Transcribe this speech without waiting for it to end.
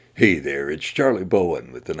Hey there, it's Charlie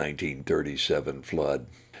Bowen with the 1937 flood.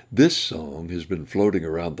 This song has been floating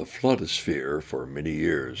around the floodosphere for many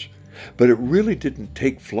years, but it really didn't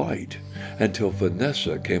take flight until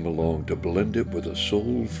Vanessa came along to blend it with a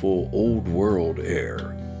soulful old world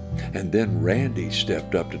air. And then Randy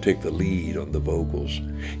stepped up to take the lead on the vocals.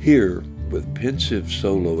 Here, with pensive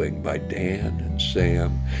soloing by Dan and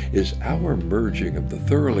Sam, is our merging of the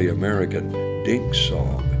thoroughly American Dink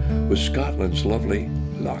song with Scotland's lovely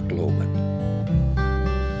Loch Lomond.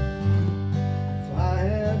 If I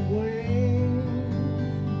had wings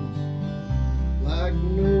like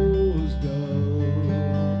Noah's dove,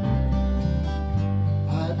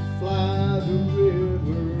 I'd fly the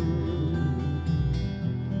river,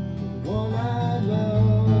 the one I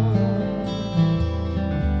love.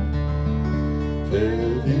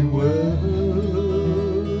 Fare thee well,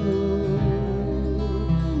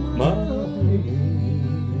 my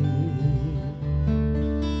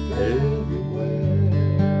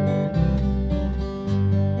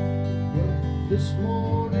this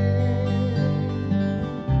morning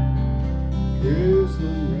is the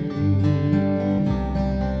rain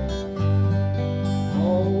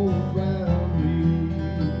all around me.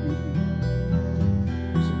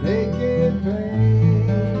 There's an aching pain.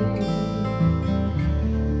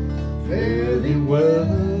 Fare thee well,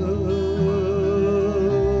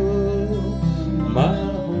 my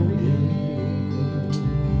honey.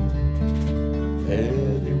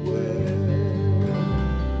 Fare thee well.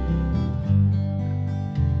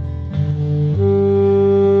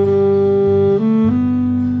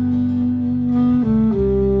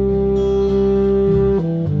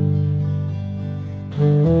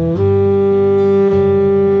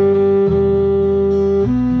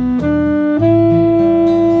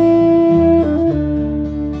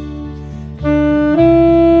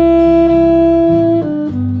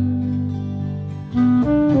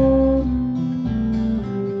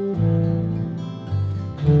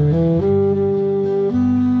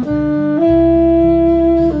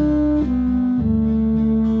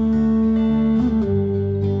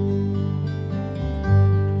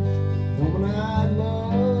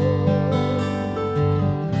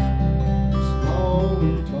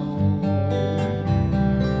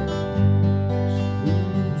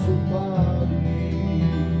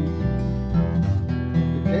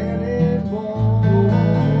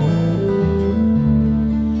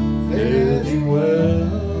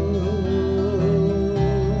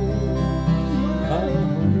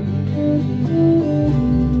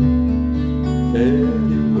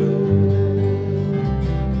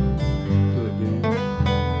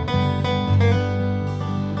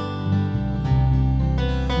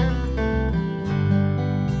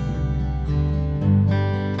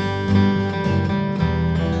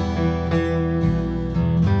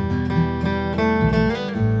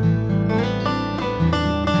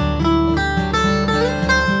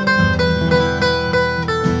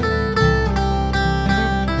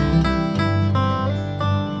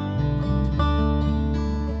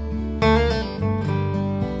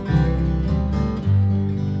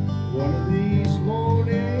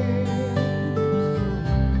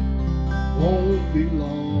 Won't be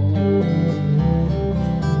long.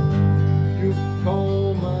 You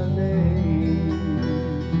call my name,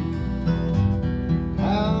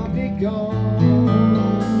 I'll be gone.